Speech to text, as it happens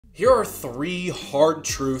Here are three hard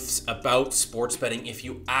truths about sports betting if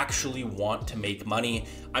you actually want to make money.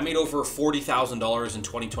 I made over $40,000 in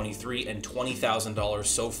 2023 and $20,000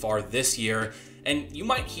 so far this year. And you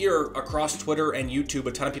might hear across Twitter and YouTube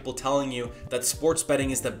a ton of people telling you that sports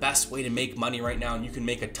betting is the best way to make money right now, and you can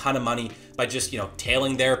make a ton of money by just,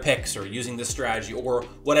 tailing their picks or using this strategy or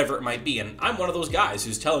whatever it might be. And I'm one of those guys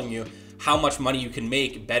who's telling you how much money you can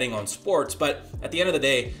make betting on sports. But at the end of the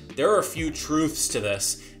day, there are a few truths to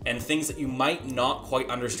this and things that you might not quite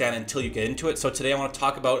understand until you get into it. So today I want to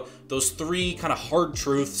talk about those three kind of hard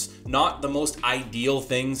truths, not the most ideal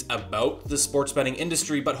things about the sports betting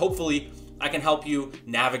industry, but hopefully I can help you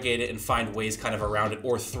navigate it and find ways kind of around it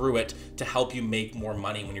or through it to help you make more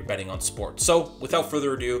money when you're betting on sports. So without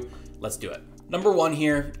further ado, let's do it. Number one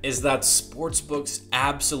here is that sportsbooks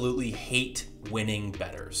absolutely hate winning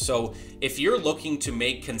bettors. So if you're looking to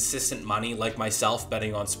make consistent money like myself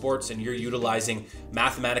betting on sports and you're utilizing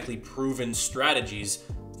mathematically proven strategies,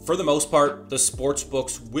 for the most part, the sports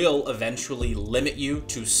books will eventually limit you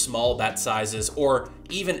to small bet sizes or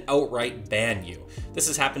even outright ban you. This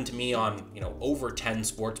has happened to me on, over 10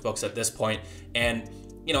 sports books at this point, and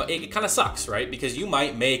it kind of sucks, right? Because you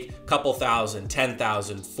might make a couple thousand, $10,000,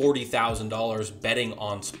 $40,000 betting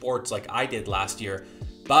on sports like I did last year,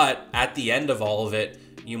 but at the end of all of it,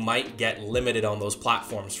 you might get limited on those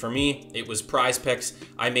platforms. For me, it was Prize Picks.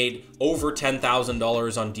 I made over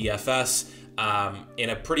 $10,000 on DFS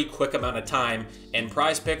in a pretty quick amount of time, and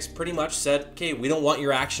Prize Picks pretty much said, okay, we don't want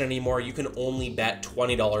your action anymore. You can only bet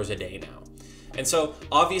 $20 a day now. And so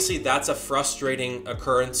obviously that's a frustrating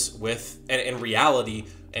occurrence in reality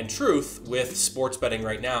and truth with sports betting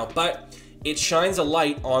right now, but it shines a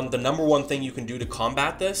light on the number one thing you can do to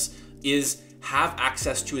combat this is have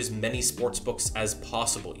access to as many sports books as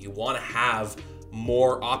possible. You want to have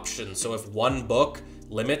more options. So if one book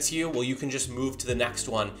limits you, well, you can just move to the next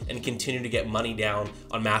one and continue to get money down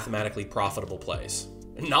on mathematically profitable plays.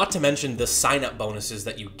 Not to mention the sign-up bonuses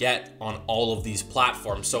that you get on all of these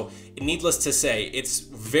platforms. So needless to say, it's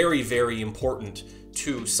very, very important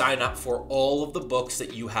to sign up for all of the books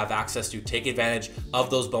that you have access to. Take advantage of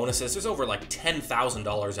those bonuses. There's over like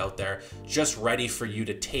 $10,000 out there just ready for you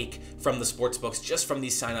to take from the sports books, just from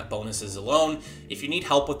these sign-up bonuses alone. If you need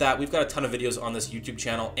help with that, we've got a ton of videos on this YouTube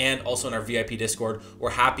channel and also in our VIP Discord. We're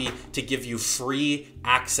happy to give you free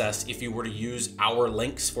access if you were to use our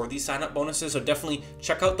links for these sign-up bonuses. So definitely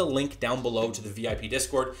check out the link down below to the VIP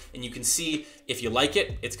Discord, and you can see if you like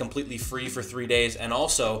it, it's completely free for 3 days. And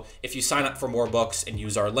also, if you sign up for more books and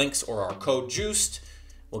use our links or our code JUICED,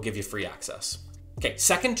 we'll give you free access. Okay,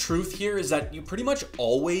 second truth here is that you pretty much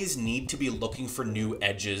always need to be looking for new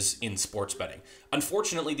edges in sports betting.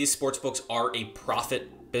 Unfortunately, these sports books are a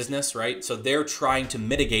profit business, right? So they're trying to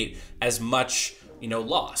mitigate as much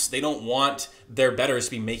loss. They don't want their bettors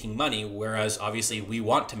to be making money, whereas obviously we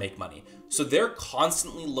want to make money. So they're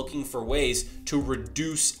constantly looking for ways to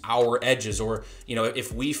reduce our edges, or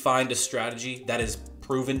if we find a strategy that is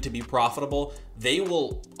proven to be profitable, they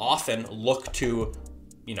will often look to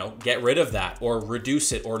get rid of that or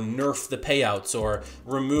reduce it or nerf the payouts or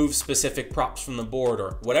remove specific props from the board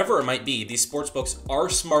or whatever it might be. These sports books are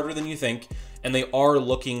smarter than you think, and they are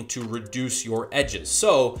looking to reduce your edges.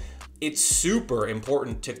 So it's super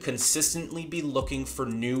important to consistently be looking for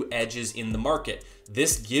new edges in the market.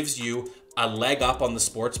 This gives you a leg up on the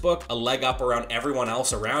sports book, a leg up around everyone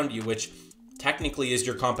else around you, which technically is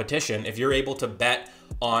your competition. If you're able to bet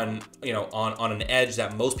on an edge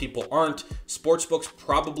that most people aren't, sports books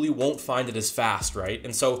probably won't find it as fast, right?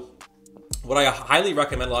 And so what I highly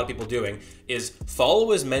recommend a lot of people doing is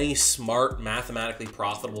follow as many smart, mathematically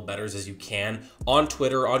profitable bettors as you can on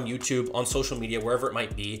Twitter, on YouTube, on social media, wherever it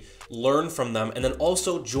might be. Learn from them, and then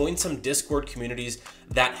also join some Discord communities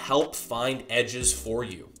that help find edges for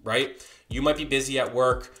you, right? You might be busy at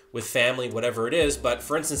work, with family, whatever it is, but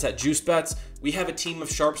for instance, at Juice Bets, we have a team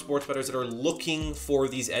of sharp sports bettors that are looking for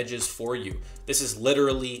these edges for you. This is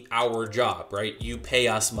literally our job, right? You pay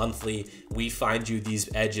us monthly, we find you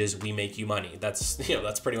these edges, we make you money. That's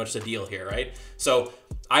pretty much the deal here, right? So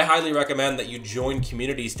I highly recommend that you join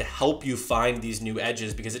communities to help you find these new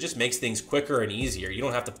edges, because it just makes things quicker and easier. You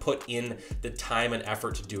don't have to put in the time and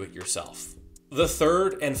effort to do it yourself. The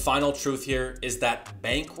third and final truth here is that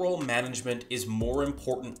bankroll management is more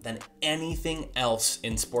important than anything else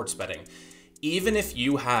in sports betting. Even if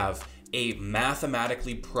you have a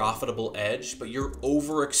mathematically profitable edge, but you're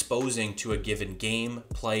overexposing to a given game,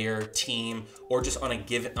 player, team, or just on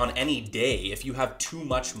any day, if you have too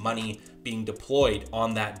much money being deployed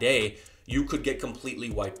on that day, you could get completely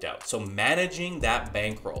wiped out. So managing that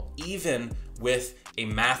bankroll, even with a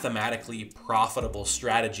mathematically profitable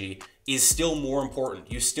strategy, is still more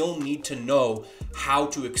important. You still need to know how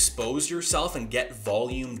to expose yourself and get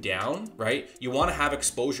volume down, right? You want to have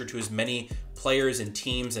exposure to as many players and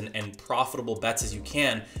teams and profitable bets as you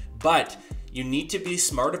can, but you need to be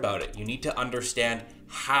smart about it. You need to understand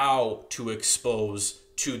how to expose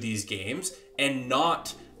to these games and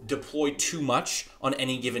not deploy too much on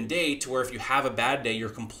any given day to where if you have a bad day, you're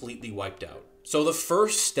completely wiped out. So the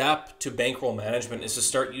first step to bankroll management is to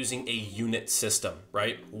start using a unit system,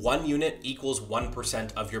 right? 1 unit equals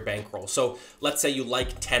 1% of your bankroll. So let's say you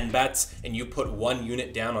like 10 bets and you put 1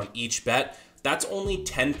 unit down on each bet. That's only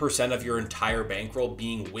 10% of your entire bankroll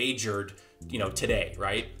being wagered, today,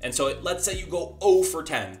 right? And so let's say you go 0 for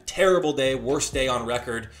 10, terrible day, worst day on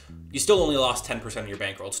record. You still only lost 10% of your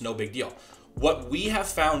bankroll. It's no big deal. What we have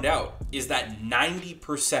found out is that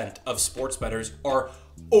 90% of sports bettors are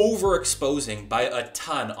overexposing by a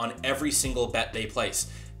ton on every single bet they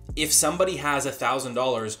place. If somebody has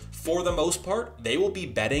 $1,000, for the most part, they will be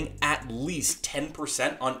betting at least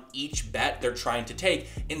 10% on each bet they're trying to take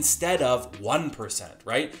instead of 1%,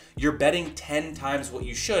 right? You're betting 10 times what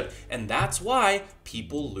you should, and that's why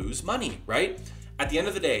people lose money, right? At the end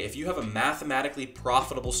of the day, if you have a mathematically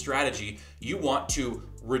profitable strategy, you want to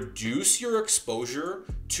reduce your exposure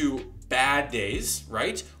to bad days,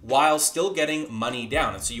 right? While still getting money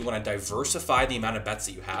down. And so you want to diversify the amount of bets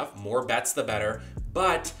that you have. More bets, the better.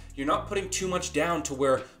 But you're not putting too much down to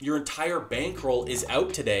where your entire bankroll is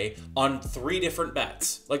out today on 3 different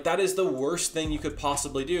bets. Like, that is the worst thing you could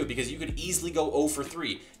possibly do, because you could easily go 0 for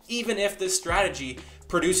 3. Even if this strategy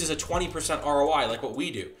produces a 20% ROI like what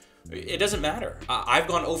we do. It doesn't matter. I've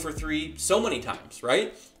gone 0 for 3 so many times,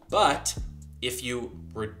 right? But if you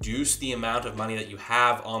reduce the amount of money that you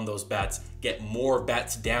have on those bets, get more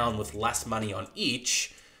bets down with less money on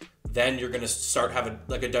each, then you're going to start having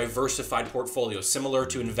like a diversified portfolio, similar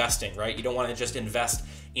to investing, right? You don't want to just invest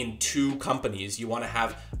in 2 companies. You want to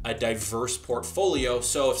have a diverse portfolio,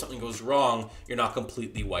 so if something goes wrong, you're not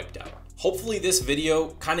completely wiped out. Hopefully this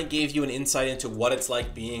video kind of gave you an insight into what it's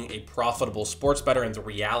like being a profitable sports bettor and the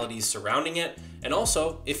realities surrounding it. And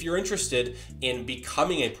also, if you're interested in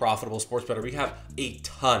becoming a profitable sports bettor, we have a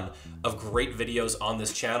ton of great videos on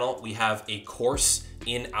this channel. We have a course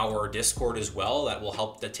in our Discord as well that will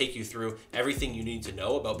help to take you through everything you need to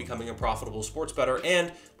know about becoming a profitable sports bettor.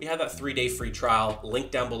 And we have that 3-day free trial,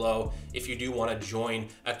 link down below if you do want to join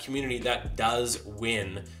a community that does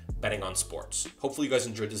win betting on sports. Hopefully you guys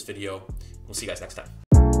enjoyed this video. We'll see you guys next time.